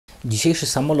Dzisiejszy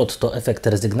samolot to efekt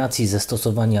rezygnacji ze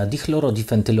stosowania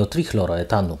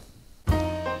dichloro-difentylotrichloroetanu.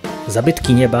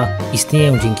 Zabytki nieba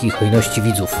istnieją dzięki hojności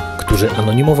widzów, którzy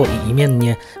anonimowo i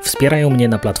imiennie wspierają mnie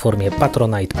na platformie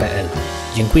patronite.pl.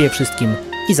 Dziękuję wszystkim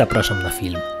i zapraszam na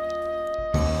film.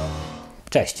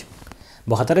 Cześć!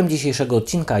 Bohaterem dzisiejszego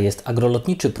odcinka jest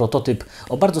agrolotniczy prototyp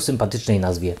o bardzo sympatycznej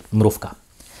nazwie Mrówka.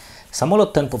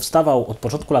 Samolot ten powstawał od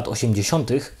początku lat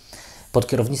 80. pod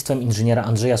kierownictwem inżyniera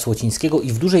Andrzeja Słocińskiego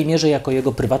i w dużej mierze jako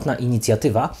jego prywatna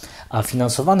inicjatywa, a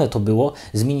finansowane to było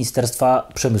z Ministerstwa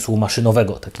Przemysłu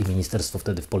Maszynowego. Takie ministerstwo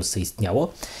wtedy w Polsce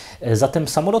istniało. Zatem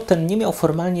samolot ten nie miał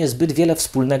formalnie zbyt wiele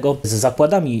wspólnego z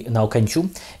zakładami na Okęciu,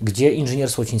 gdzie inżynier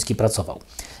Słociński pracował.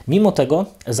 Mimo tego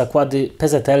zakłady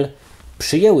PZL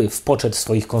przyjęły w poczet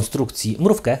swoich konstrukcji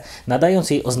Mrówkę, nadając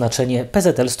jej oznaczenie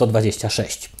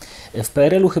PZL-126. W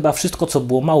PRL-u chyba wszystko, co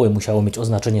było małe, musiało mieć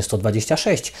oznaczenie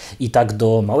 126 i tak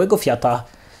do małego Fiata,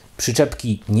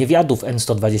 przyczepki niewiadów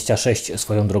N126,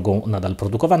 swoją drogą nadal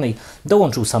produkowanej,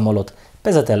 dołączył samolot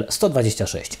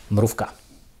PZL-126 Mrówka.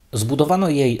 Zbudowano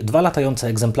jej 2 latające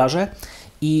egzemplarze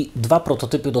i 2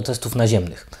 prototypy do testów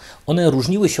naziemnych. One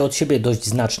różniły się od siebie dość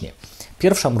znacznie.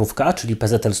 Pierwsza Mrówka, czyli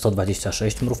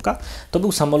PZL-126 Mrówka, to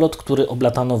był samolot, który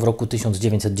oblatano w roku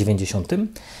 1990,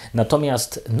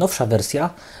 natomiast nowsza wersja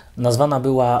nazwana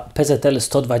była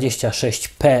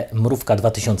PZL-126P Mrówka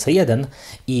 2001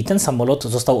 i ten samolot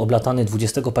został oblatany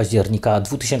 20 października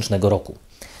 2000 roku.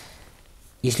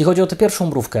 Jeśli chodzi o tę pierwszą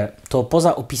Mrówkę, to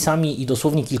poza opisami i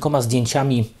dosłownie kilkoma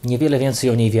zdjęciami niewiele więcej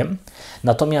o niej wiem.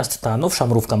 Natomiast ta nowsza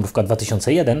Mrówka, Mrówka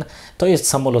 2001, to jest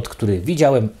samolot, który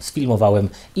widziałem, sfilmowałem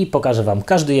i pokażę Wam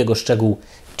każdy jego szczegół,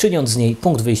 czyniąc z niej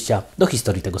punkt wyjścia do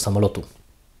historii tego samolotu.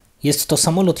 Jest to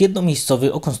samolot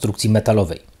jednomiejscowy o konstrukcji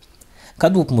metalowej.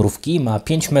 Kadłub Mrówki ma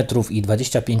 5 metrów i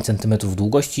 25 cm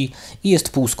długości i jest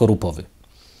półskorupowy.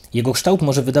 Jego kształt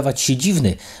może wydawać się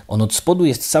dziwny, on od spodu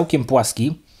jest całkiem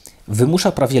płaski,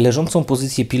 wymusza prawie leżącą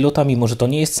pozycję pilota, mimo że to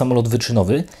nie jest samolot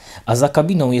wyczynowy, a za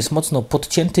kabiną jest mocno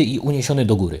podcięty i uniesiony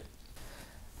do góry.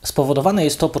 Spowodowane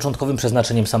jest to początkowym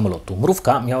przeznaczeniem samolotu.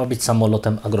 Mrówka miała być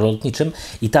samolotem agrolotniczym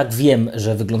i tak wiem,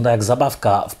 że wygląda jak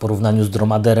zabawka w porównaniu z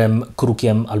dromaderem,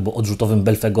 krukiem albo odrzutowym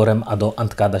belfegorem, a do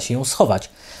Antka da się ją schować.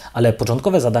 Ale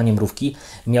początkowe zadanie Mrówki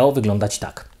miało wyglądać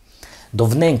tak. Do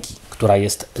wnęki, która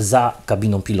jest za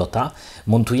kabiną pilota,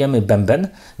 montujemy bęben,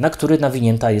 na który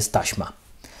nawinięta jest taśma.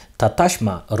 Ta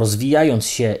taśma, rozwijając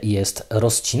się, jest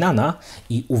rozcinana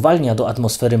i uwalnia do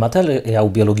atmosfery materiał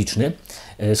biologiczny,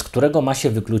 z którego ma się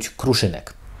wykluć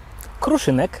kruszynek.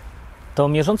 Kruszynek to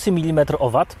mierzący milimetr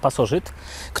owad, pasożyt,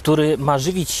 który ma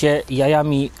żywić się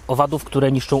jajami owadów,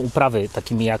 które niszczą uprawy,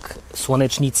 takimi jak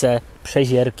słonecznice,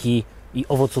 przezierki i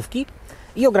owocówki,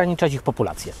 i ograniczać ich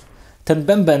populację. Ten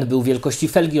bęben był wielkości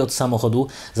felgi od samochodu,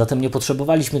 zatem nie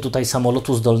potrzebowaliśmy tutaj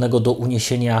samolotu zdolnego do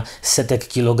uniesienia setek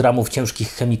kilogramów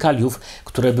ciężkich chemikaliów,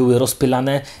 które były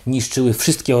rozpylane, niszczyły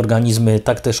wszystkie organizmy,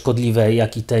 tak te szkodliwe,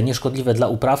 jak i te nieszkodliwe dla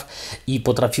upraw i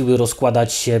potrafiły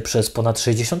rozkładać się przez ponad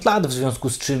 60 lat, w związku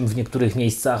z czym w niektórych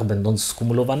miejscach, będąc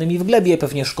skumulowanymi w glebie,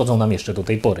 pewnie szkodzą nam jeszcze do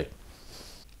tej pory.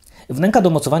 Wnęka do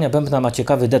mocowania bębna ma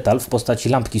ciekawy detal w postaci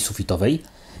lampki sufitowej.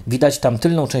 Widać tam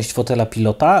tylną część fotela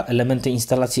pilota, elementy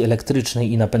instalacji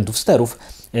elektrycznej i napędów sterów,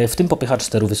 w tym popychacz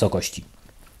steru wysokości.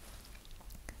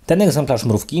 Ten egzemplarz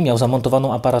Mrówki miał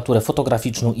zamontowaną aparaturę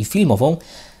fotograficzną i filmową,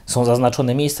 są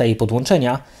zaznaczone miejsca jej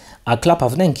podłączenia, a klapa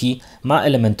wnęki ma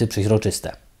elementy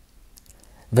przeźroczyste.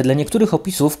 Wedle niektórych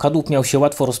opisów kadłub miał się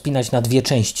łatwo rozpinać na 2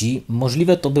 części,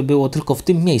 możliwe to by było tylko w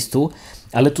tym miejscu,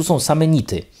 ale tu są same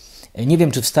nity. Nie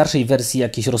wiem, czy w starszej wersji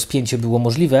jakieś rozpięcie było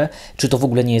możliwe, czy to w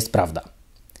ogóle nie jest prawda.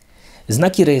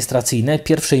 Znaki rejestracyjne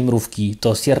pierwszej Mrówki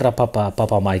to Sierra Papa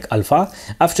Papa Mike Alpha,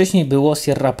 a wcześniej było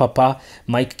Sierra Papa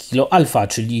Mike Kilo Alpha,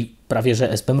 czyli prawie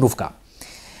że SP Mrówka.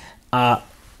 A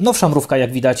nowsza Mrówka,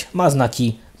 jak widać, ma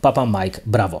znaki Papa Mike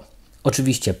Bravo.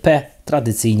 Oczywiście P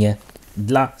tradycyjnie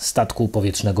dla statku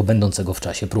powietrznego będącego w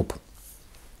czasie prób.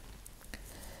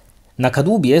 Na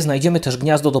kadłubie znajdziemy też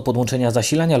gniazdo do podłączenia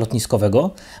zasilania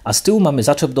lotniskowego, a z tyłu mamy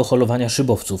zaczep do holowania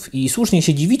szybowców. I słusznie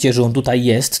się dziwicie, że on tutaj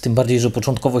jest, tym bardziej, że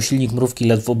początkowo silnik Mrówki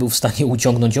ledwo był w stanie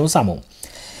uciągnąć ją samą.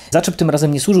 Zaczep tym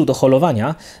razem nie służył do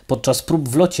holowania, podczas prób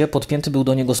w locie podpięty był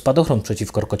do niego spadochron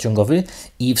przeciwkorkociągowy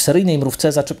i w seryjnej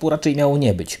Mrówce zaczepu raczej miało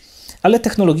nie być. Ale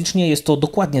technologicznie jest to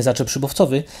dokładnie zaczep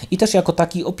szybowcowy i też jako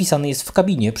taki opisany jest w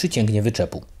kabinie przy cięgnie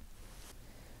wyczepu.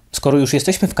 Skoro już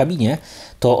jesteśmy w kabinie,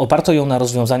 to oparto ją na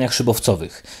rozwiązaniach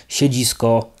szybowcowych.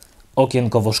 Siedzisko,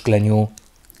 okienko w oszkleniu,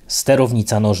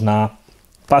 sterownica nożna,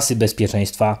 pasy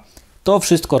bezpieczeństwa. To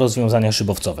wszystko rozwiązania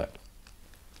szybowcowe.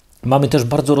 Mamy też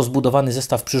bardzo rozbudowany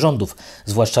zestaw przyrządów,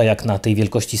 zwłaszcza jak na tej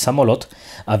wielkości samolot,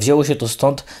 a wzięło się to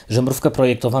stąd, że mrówkę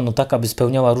projektowano tak, aby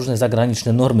spełniała różne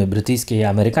zagraniczne normy brytyjskie i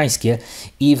amerykańskie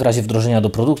i w razie wdrożenia do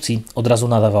produkcji od razu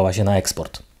nadawała się na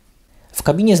eksport. W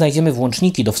kabinie znajdziemy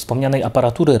włączniki do wspomnianej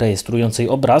aparatury rejestrującej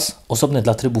obraz, osobne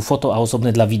dla trybu foto, a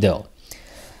osobne dla wideo.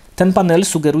 Ten panel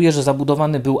sugeruje, że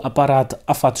zabudowany był aparat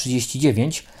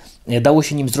AFA39. Dało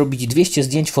się nim zrobić 200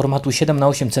 zdjęć formatu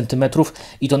 7×8 cm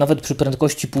i to nawet przy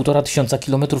prędkości 1500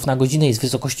 km/h i z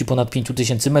wysokości ponad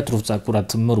 5000 metrów, co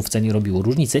akurat mrówce nie robiło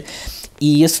różnicy.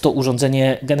 I jest to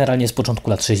urządzenie generalnie z początku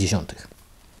lat 60.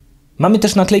 Mamy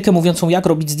też naklejkę mówiącą, jak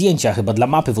robić zdjęcia, chyba dla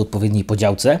mapy w odpowiedniej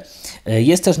podziałce.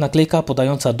 Jest też naklejka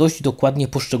podająca dość dokładnie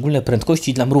poszczególne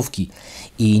prędkości dla mrówki.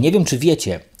 I nie wiem, czy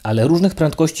wiecie, ale różnych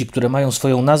prędkości, które mają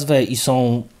swoją nazwę i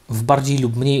są w bardziej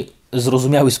lub mniej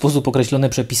zrozumiały sposób określone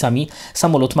przepisami,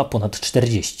 samolot ma ponad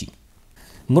 40.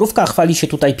 Mrówka chwali się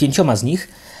tutaj 5 z nich,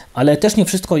 ale też nie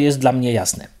wszystko jest dla mnie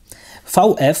jasne.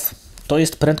 VF to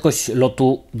jest prędkość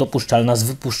lotu dopuszczalna z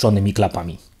wypuszczonymi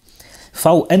klapami.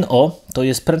 VNO to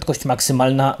jest prędkość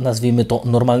maksymalna, nazwijmy to,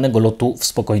 normalnego lotu w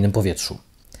spokojnym powietrzu.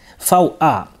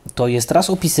 VA to jest raz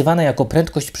opisywane jako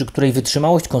prędkość, przy której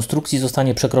wytrzymałość konstrukcji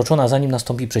zostanie przekroczona, zanim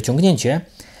nastąpi przeciągnięcie,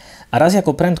 a raz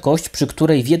jako prędkość, przy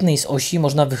której w jednej z osi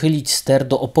można wychylić ster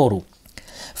do oporu.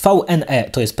 VNE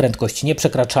to jest prędkość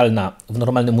nieprzekraczalna w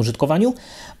normalnym użytkowaniu,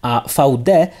 a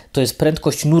VD to jest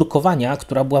prędkość nurkowania,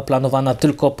 która była planowana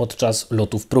tylko podczas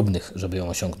lotów próbnych, żeby ją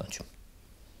osiągnąć.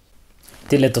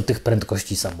 Tyle to tych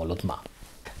prędkości samolot ma.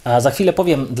 A za chwilę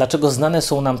powiem, dlaczego znane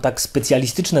są nam tak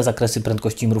specjalistyczne zakresy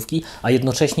prędkości mrówki, a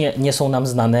jednocześnie nie są nam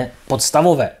znane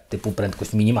podstawowe, typu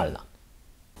prędkość minimalna.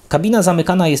 Kabina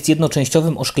zamykana jest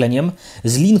jednoczęściowym oszkleniem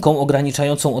z linką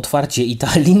ograniczającą otwarcie i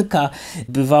ta linka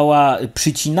bywała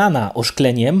przycinana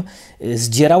oszkleniem,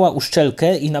 zdzierała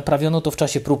uszczelkę i naprawiono to w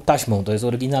czasie prób taśmą. To jest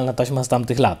oryginalna taśma z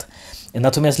tamtych lat.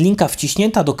 Natomiast linka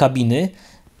wciśnięta do kabiny,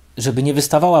 żeby nie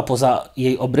wystawała poza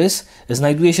jej obrys,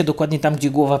 znajduje się dokładnie tam, gdzie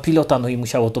głowa pilota, no i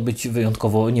musiało to być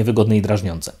wyjątkowo niewygodne i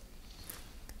drażniące.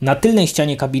 Na tylnej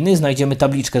ścianie kabiny znajdziemy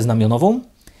tabliczkę znamionową,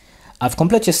 a w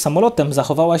komplecie z samolotem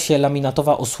zachowała się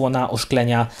laminatowa osłona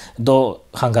oszklenia do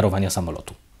hangarowania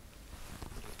samolotu.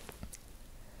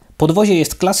 Podwozie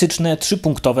jest klasyczne,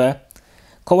 3-punktowe.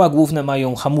 Koła główne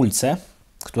mają hamulce,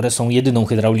 które są jedyną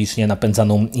hydraulicznie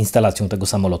napędzaną instalacją tego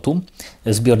samolotu.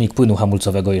 Zbiornik płynu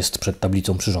hamulcowego jest przed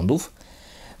tablicą przyrządów.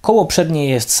 Koło przednie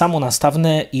jest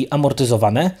samonastawne i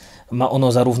amortyzowane. Ma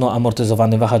ono zarówno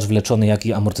amortyzowany wahacz wleczony, jak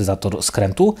i amortyzator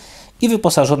skrętu i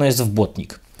wyposażone jest w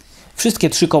błotnik. Wszystkie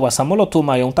 3 koła samolotu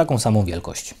mają taką samą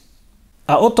wielkość.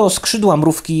 A oto skrzydła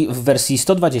mrówki w wersji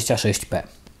 126P.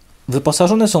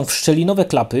 Wyposażone są w szczelinowe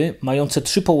klapy mające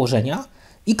 3 położenia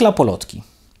i klapolotki.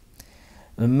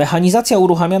 Mechanizacja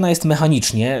uruchamiana jest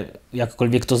mechanicznie,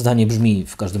 jakkolwiek to zdanie brzmi.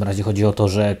 W każdym razie chodzi o to,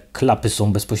 że klapy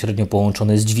są bezpośrednio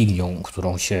połączone z dźwignią,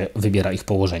 którą się wybiera ich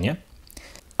położenie.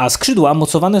 A skrzydła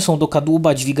mocowane są do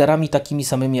kadłuba dźwigarami takimi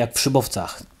samymi jak w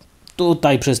szybowcach.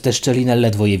 Tutaj przez tę szczelinę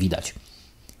ledwo je widać.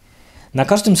 Na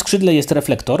każdym skrzydle jest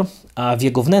reflektor, a w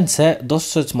jego wnęce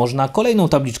dostrzec można kolejną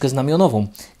tabliczkę znamionową.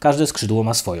 Każde skrzydło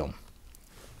ma swoją.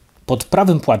 Pod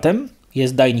prawym płatem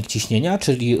jest dajnik ciśnienia,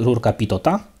 czyli rurka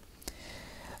pitota,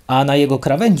 a na jego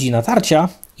krawędzi natarcia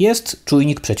jest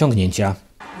czujnik przeciągnięcia.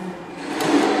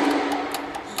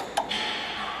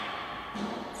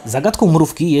 Zagadką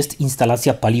mrówki jest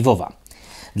instalacja paliwowa.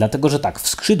 Dlatego, że tak, w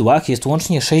skrzydłach jest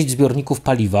łącznie 6 zbiorników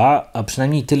paliwa, a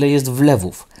przynajmniej tyle jest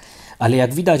wlewów. Ale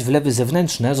jak widać, wlewy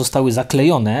zewnętrzne zostały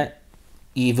zaklejone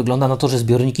i wygląda na to, że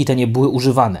zbiorniki te nie były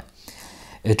używane.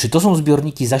 Czy to są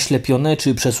zbiorniki zaślepione,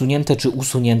 czy przesunięte, czy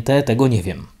usunięte, tego nie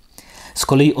wiem. Z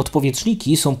kolei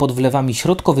odpowietrzniki są pod wlewami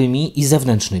środkowymi i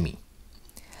zewnętrznymi.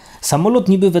 Samolot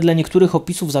niby wedle niektórych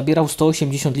opisów zabierał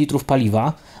 180 litrów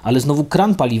paliwa, ale znowu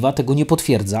kran paliwa tego nie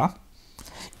potwierdza.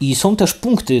 I są też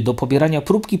punkty do pobierania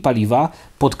próbki paliwa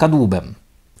pod kadłubem.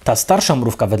 Ta starsza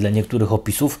mrówka wedle niektórych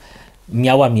opisów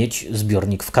miała mieć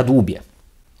zbiornik w kadłubie.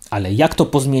 Ale jak to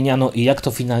pozmieniano i jak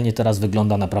to finalnie teraz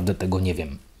wygląda, naprawdę tego nie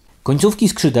wiem. Końcówki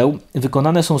skrzydeł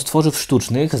wykonane są z tworzyw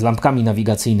sztucznych z lampkami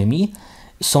nawigacyjnymi.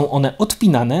 Są one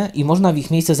odpinane i można w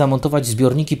ich miejsce zamontować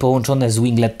zbiorniki połączone z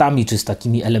wingletami czy z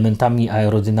takimi elementami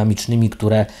aerodynamicznymi,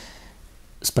 które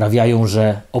sprawiają,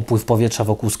 że opływ powietrza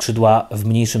wokół skrzydła w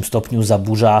mniejszym stopniu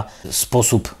zaburza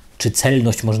sposób czy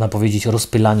celność, można powiedzieć,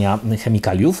 rozpylania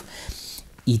chemikaliów.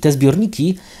 I te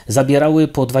zbiorniki zabierały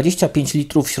po 25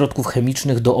 litrów środków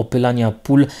chemicznych do opylania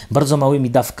pól bardzo małymi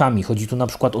dawkami. Chodzi tu na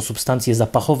przykład o substancje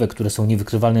zapachowe, które są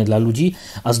niewykrywalne dla ludzi,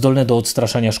 a zdolne do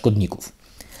odstraszania szkodników.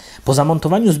 Po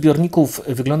zamontowaniu zbiorników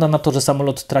wygląda na to, że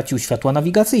samolot tracił światła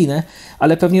nawigacyjne,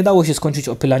 ale pewnie dało się skończyć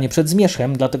opylanie przed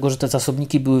zmierzchem, dlatego że te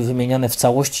zasobniki były wymieniane w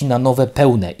całości na nowe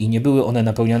pełne i nie były one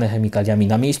napełniane chemikaliami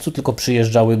na miejscu, tylko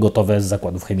przyjeżdżały gotowe z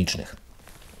zakładów chemicznych.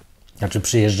 Znaczy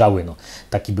przyjeżdżały, no,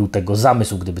 taki był tego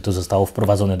zamysł, gdyby to zostało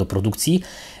wprowadzone do produkcji,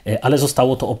 ale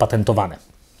zostało to opatentowane.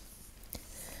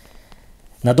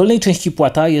 Na dolnej części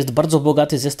płata jest bardzo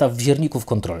bogaty zestaw wzierników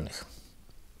kontrolnych.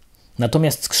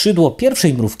 Natomiast skrzydło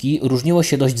pierwszej mrówki różniło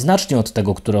się dość znacznie od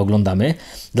tego, które oglądamy,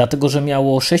 dlatego że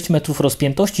miało 6 metrów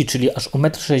rozpiętości, czyli aż o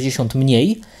 1,60 m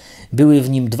mniej. Były w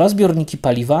nim 2 zbiorniki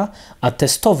paliwa, a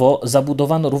testowo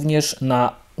zabudowano również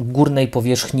na górnej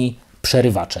powierzchni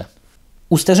przerywacze.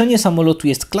 Usterzenie samolotu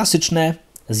jest klasyczne,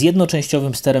 z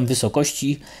jednoczęściowym sterem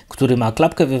wysokości, który ma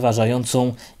klapkę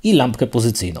wyważającą i lampkę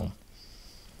pozycyjną.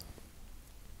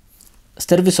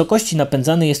 Ster wysokości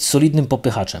napędzany jest solidnym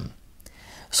popychaczem.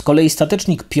 Z kolei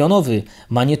statecznik pionowy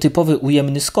ma nietypowy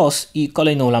ujemny skos i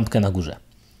kolejną lampkę na górze.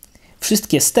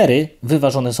 Wszystkie stery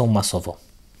wyważone są masowo.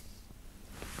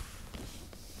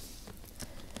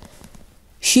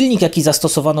 Silnik, jaki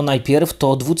zastosowano najpierw,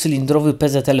 to dwucylindrowy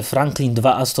PZL Franklin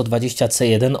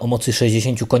 2A120C1 o mocy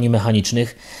 60 koni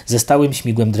mechanicznych ze stałym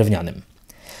śmigłem drewnianym.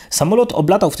 Samolot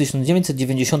oblatał w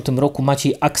 1990 roku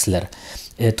Maciej Aksler.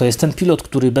 To jest ten pilot,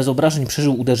 który bez obrażeń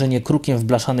przeżył uderzenie krukiem w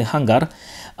blaszany hangar,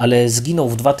 ale zginął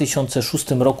w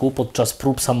 2006 roku podczas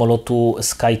prób samolotu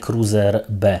Skycruiser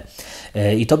B.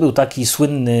 I to był taki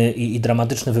słynny i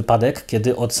dramatyczny wypadek,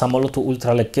 kiedy od samolotu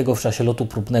ultralekkiego w czasie lotu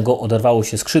próbnego oderwało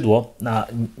się skrzydło na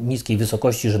niskiej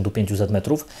wysokości rzędu 500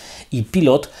 metrów i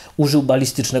pilot użył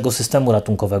balistycznego systemu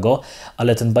ratunkowego,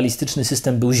 ale ten balistyczny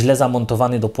system był źle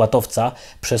zamontowany do płatowca,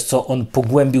 przez co on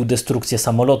pogłębił destrukcję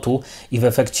samolotu i w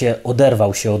efekcie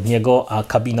oderwał się od niego, a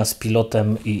kabina z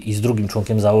pilotem i z drugim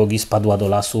członkiem załogi spadła do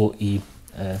lasu i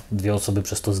 2 osoby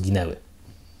przez to zginęły.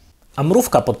 A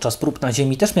mrówka podczas prób na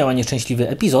ziemi też miała nieszczęśliwy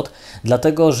epizod,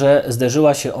 dlatego że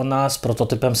zderzyła się ona z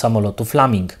prototypem samolotu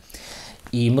Flaming.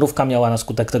 I mrówka miała na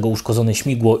skutek tego uszkodzone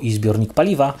śmigło i zbiornik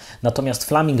paliwa, natomiast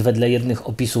Flaming wedle jednych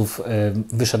opisów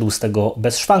wyszedł z tego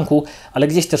bez szwanku, ale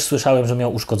gdzieś też słyszałem, że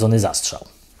miał uszkodzony zastrzał.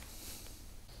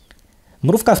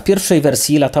 Mrówka w pierwszej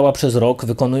wersji latała przez rok,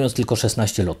 wykonując tylko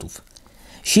 16 lotów.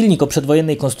 Silnik o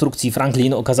przedwojennej konstrukcji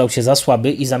Franklin okazał się za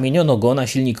słaby i zamieniono go na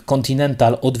silnik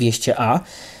Continental O200A,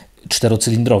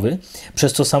 4-cylindrowy,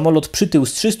 przez co samolot przytył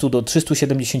z 300 do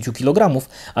 370 kg,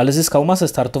 ale zyskał masę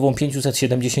startową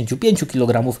 575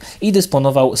 kg i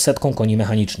dysponował 100 koni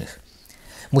mechanicznych.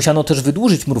 Musiano też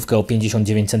wydłużyć mrówkę o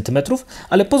 59 cm,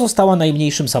 ale pozostała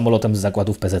najmniejszym samolotem z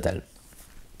zakładów PZL.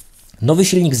 Nowy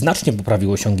silnik znacznie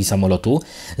poprawił osiągi samolotu,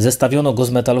 zestawiono go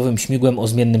z metalowym śmigłem o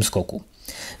zmiennym skoku.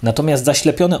 Natomiast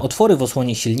zaślepione otwory w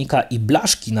osłonie silnika i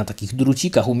blaszki na takich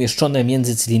drucikach umieszczone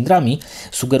między cylindrami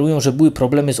sugerują, że były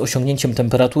problemy z osiągnięciem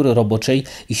temperatury roboczej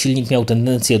i silnik miał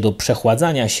tendencję do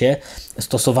przechładzania się.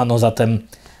 Stosowano zatem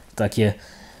takie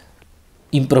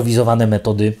improwizowane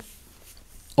metody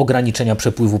ograniczenia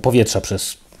przepływu powietrza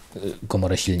przez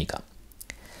komorę silnika.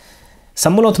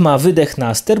 Samolot ma wydech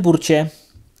na sterburcie,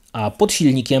 a pod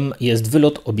silnikiem jest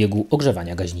wylot obiegu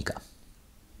ogrzewania gaźnika.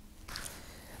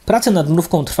 Prace nad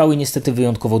mrówką trwały niestety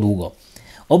wyjątkowo długo.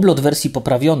 Oblot wersji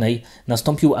poprawionej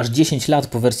nastąpił aż 10 lat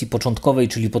po wersji początkowej,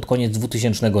 czyli pod koniec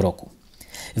 2000 roku.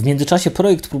 W międzyczasie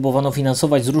projekt próbowano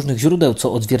finansować z różnych źródeł,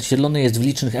 co odzwierciedlone jest w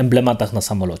licznych emblematach na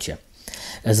samolocie.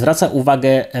 Zwraca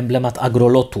uwagę emblemat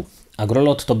Agrolotu.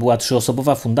 Agrolot to była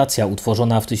 3-osobowa fundacja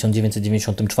utworzona w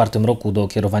 1994 roku do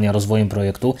kierowania rozwojem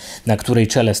projektu, na której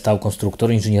czele stał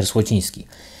konstruktor inżynier Słociński.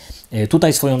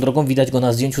 Tutaj swoją drogą widać go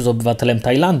na zdjęciu z obywatelem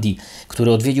Tajlandii,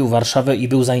 który odwiedził Warszawę i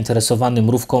był zainteresowany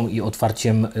mrówką i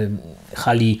otwarciem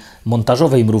hali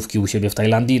montażowej mrówki u siebie w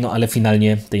Tajlandii, no ale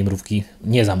finalnie tej mrówki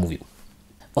nie zamówił.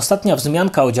 Ostatnia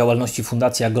wzmianka o działalności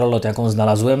Fundacji Agrolot, jaką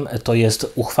znalazłem, to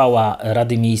jest uchwała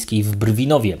Rady Miejskiej w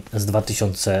Brwinowie z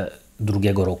 2002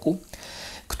 roku,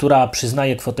 która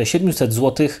przyznaje kwotę 700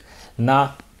 zł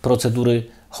na procedury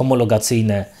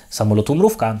homologacyjne samolotu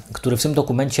Mrówka, który w tym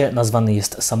dokumencie nazwany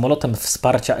jest samolotem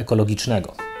wsparcia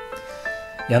ekologicznego.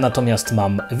 Ja natomiast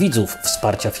mam widzów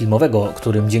wsparcia filmowego,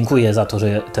 którym dziękuję za to,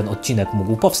 że ten odcinek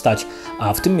mógł powstać,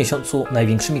 a w tym miesiącu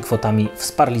największymi kwotami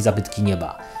wsparli zabytki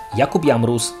nieba Jakub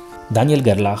Jamrus, Daniel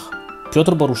Gerlach,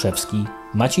 Piotr Boruszewski,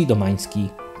 Maciej Domański,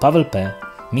 Paweł P.,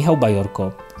 Michał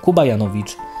Bajorko, Kuba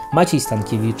Janowicz, Maciej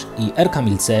Stankiewicz i R.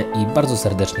 Milce i bardzo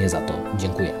serdecznie za to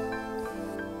dziękuję.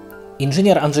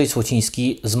 Inżynier Andrzej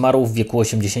Słociński zmarł w wieku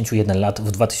 81 lat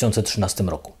w 2013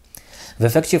 roku. W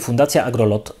efekcie Fundacja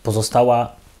Agrolot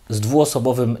pozostała z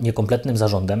 2-osobowym niekompletnym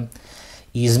zarządem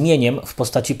i zmieniem w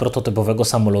postaci prototypowego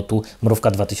samolotu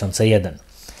Mrówka 2001.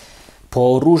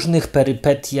 Po różnych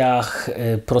perypetiach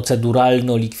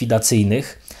proceduralno-likwidacyjnych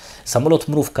samolot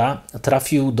Mrówka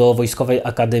trafił do Wojskowej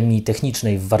Akademii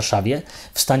Technicznej w Warszawie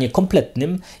w stanie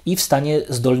kompletnym i w stanie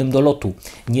zdolnym do lotu.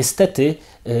 Niestety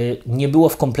nie było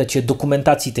w komplecie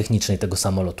dokumentacji technicznej tego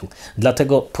samolotu.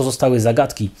 Dlatego pozostały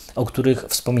zagadki, o których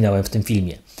wspominałem w tym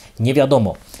filmie. Nie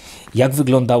wiadomo, jak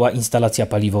wyglądała instalacja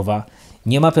paliwowa,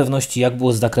 nie ma pewności, jak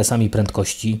było z zakresami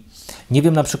prędkości. Nie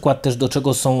wiem na przykład też, do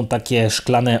czego są takie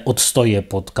szklane odstoje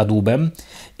pod kadłubem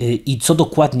i co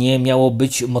dokładnie miało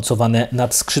być mocowane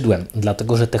nad skrzydłem,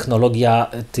 dlatego że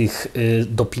technologia tych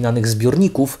dopinanych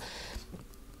zbiorników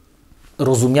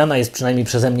rozumiana jest przynajmniej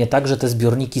przeze mnie tak, że te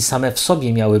zbiorniki same w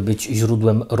sobie miały być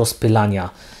źródłem rozpylania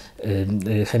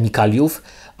chemikaliów,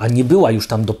 a nie była już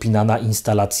tam dopinana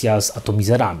instalacja z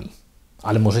atomizerami.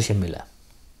 Ale może się mylę.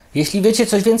 Jeśli wiecie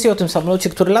coś więcej o tym samolocie,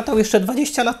 który latał jeszcze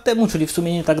 20 lat temu, czyli w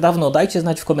sumie nie tak dawno, dajcie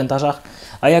znać w komentarzach.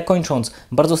 A ja kończąc,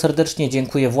 bardzo serdecznie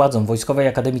dziękuję władzom Wojskowej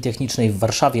Akademii Technicznej w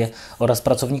Warszawie oraz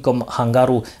pracownikom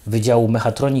hangaru Wydziału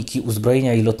Mechatroniki,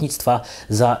 Uzbrojenia i Lotnictwa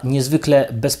za niezwykle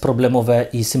bezproblemowe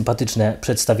i sympatyczne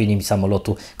przedstawienie mi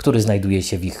samolotu, który znajduje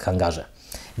się w ich hangarze.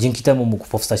 Dzięki temu mógł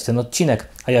powstać ten odcinek,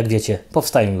 a jak wiecie,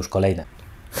 powstają już kolejne.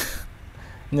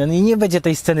 No i nie będzie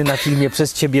tej sceny na filmie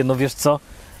przez Ciebie, no wiesz co?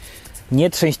 Nie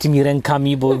trzęść tymi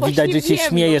rękami, bo no widać, że się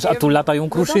śmiejesz, a tu latają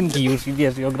kruszynki już i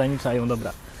wiesz, i ograniczają,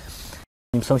 dobra.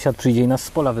 Nim sąsiad przyjdzie i nas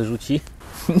z pola wyrzuci,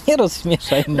 nie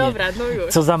rozśmieszaj mnie. Dobra, no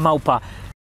już. Co za małpa.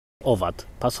 Owad,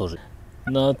 pasożyt.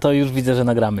 No to już widzę, że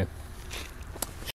nagramy.